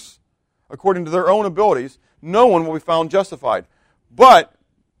works, according to their own abilities. No one will be found justified. But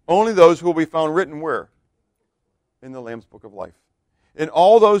only those who will be found written where? In the Lamb's Book of Life. And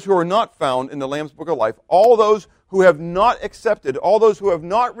all those who are not found in the Lamb's Book of Life, all those who have not accepted, all those who have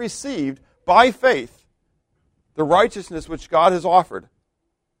not received by faith the righteousness which God has offered,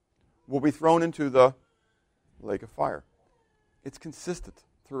 will be thrown into the lake of fire. It's consistent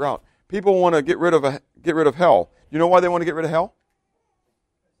throughout. People want to get rid of hell. You know why they want to get rid of hell?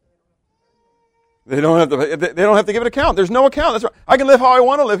 They don't have to give an account. There's no account. That's right. I can live how I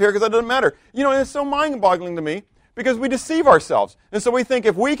want to live here because it doesn't matter. You know, it's so mind-boggling to me because we deceive ourselves. And so we think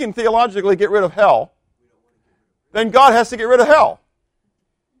if we can theologically get rid of hell, then God has to get rid of hell.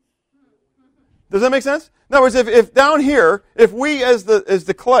 Does that make sense? In other words, if down here, if we as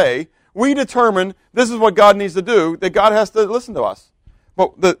the clay, we determine this is what God needs to do, that God has to listen to us.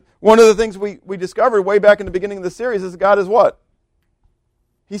 But one of the things we discovered way back in the beginning of the series is God is what?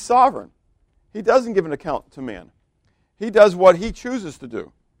 He's sovereign. He doesn't give an account to man. He does what he chooses to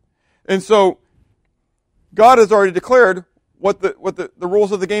do. And so God has already declared what the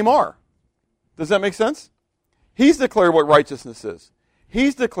rules of the game are. Does that make sense? He's declared what righteousness is.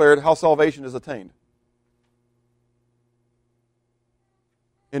 He's declared how salvation is attained.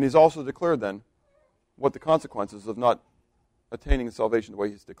 And he's also declared then what the consequences of not attaining salvation the way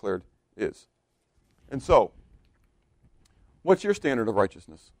he's declared is. And so, what's your standard of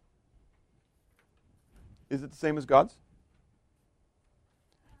righteousness? Is it the same as God's?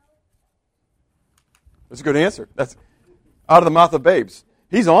 That's a good answer. That's out of the mouth of babes.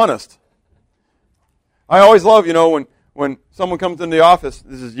 He's honest. I always love, when someone comes into the office,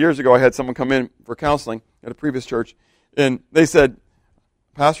 this is years ago, I had someone come in for counseling at a previous church, and they said,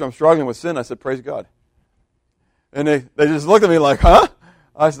 Pastor, I'm struggling with sin. I said, praise God. And they just looked at me like, huh?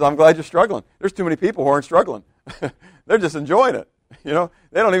 I said, I'm glad you're struggling. There's too many people who aren't struggling. They're just enjoying it. They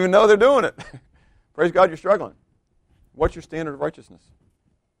don't even know they're doing it. Praise God you're struggling. What's your standard of righteousness?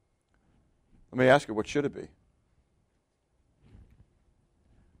 Let me ask you, what should it be?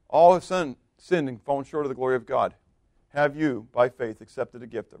 All have sinned and fallen short of the glory of God. Have you, by faith, accepted a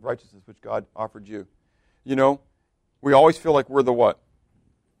gift of righteousness which God offered you? You know, we always feel like we're the what?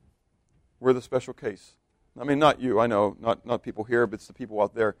 We're the special case. I mean, not you, I know, not people here, but it's the people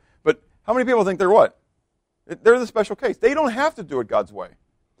out there. But how many people think they're what? They're the special case. They don't have to do it God's way.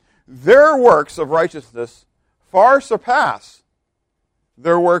 Their works of righteousness far surpass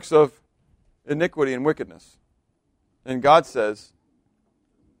their works of iniquity and wickedness. And God says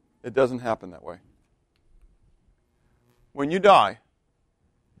it doesn't happen that way. When you die,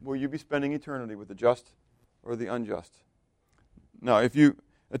 will you be spending eternity with the just or the unjust? Now, if you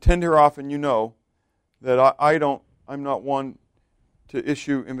attend here often, you know that I'm not one to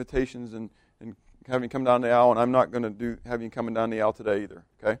issue invitations and have you come down the aisle, and I'm not going to have you coming down the aisle today either,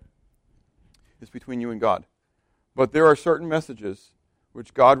 okay? It's between you and God. But there are certain messages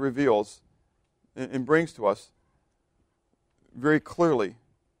which God reveals and brings to us very clearly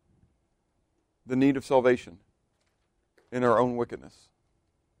the need of salvation in our own wickedness.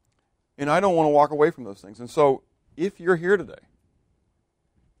 And I don't want to walk away from those things. And so, if you're here today,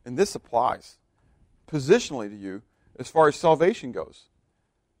 and this applies positionally to you as far as salvation goes,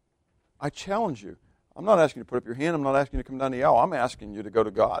 I challenge you. I'm not asking you to put up your hand. I'm not asking you to come down the aisle. I'm asking you to go to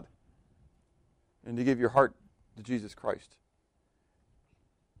God and to give your heart to Jesus Christ.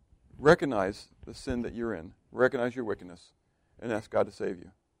 Recognize the sin that you're in. Recognize your wickedness and ask God to save you.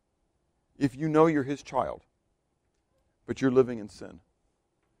 If you know you're His child, but you're living in sin,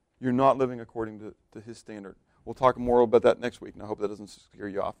 you're not living according to His standard. We'll talk more about that next week, and I hope that doesn't scare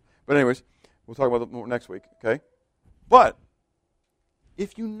you off. But anyways, we'll talk about it more next week, okay? But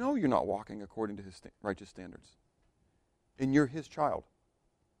if you know you're not walking according to His righteous standards, and you're His child,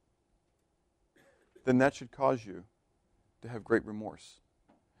 then that should cause you to have great remorse.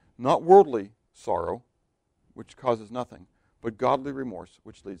 Not worldly sorrow, which causes nothing, but godly remorse,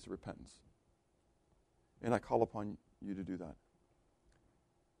 which leads to repentance. And I call upon you to do that.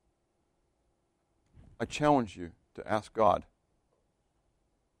 I challenge you to ask God,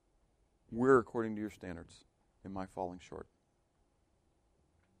 where according to your standards am I falling short?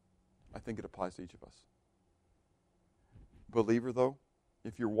 I think it applies to each of us. Believer, though,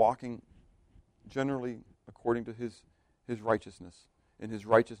 if you're walking generally according to His righteousness, and His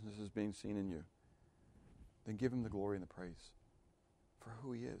righteousness is being seen in you, then give Him the glory and the praise for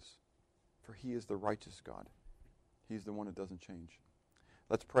who He is. For He is the righteous God. He's the one that doesn't change.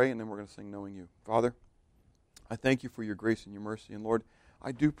 Let's pray, and then we're going to sing Knowing You. Father, I thank You for Your grace and Your mercy. And Lord,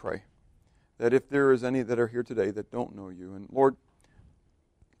 I do pray that if there is any that are here today that don't know You, and Lord,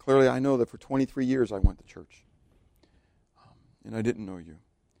 clearly I know that for 23 years I went to church, and I didn't know You.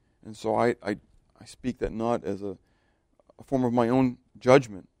 And so I speak that not as a form of my own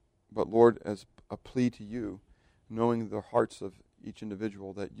judgment, but Lord, as a plea to You, knowing the hearts of each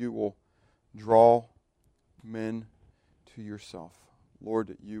individual, that You will draw men to Yourself. Lord,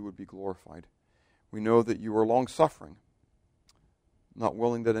 that You would be glorified. We know that You are long-suffering, not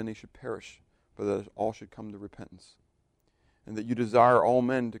willing that any should perish, but that all should come to repentance. And that You desire all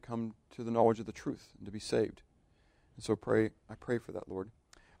men to come to the knowledge of the truth and to be saved. And so I pray for that, Lord.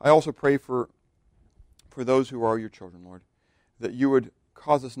 I also pray for those who are Your children, Lord, that You would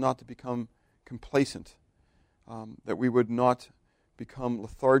cause us not to become complacent, that we would not become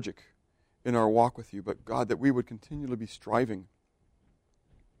lethargic in our walk with You, but God, that we would continually be striving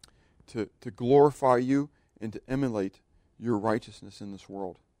to glorify You and to emulate Your righteousness in this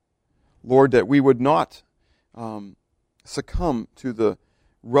world. Lord, that we would not succumb to the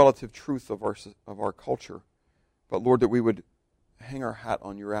relative truth of our culture, but Lord, that we would hang our hat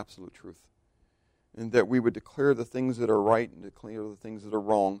on Your absolute truth, and that we would declare the things that are right and declare the things that are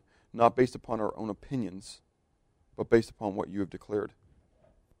wrong, not based upon our own opinions, but based upon what You have declared.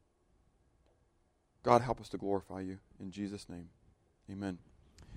 God, help us to glorify You. In Jesus' name, amen.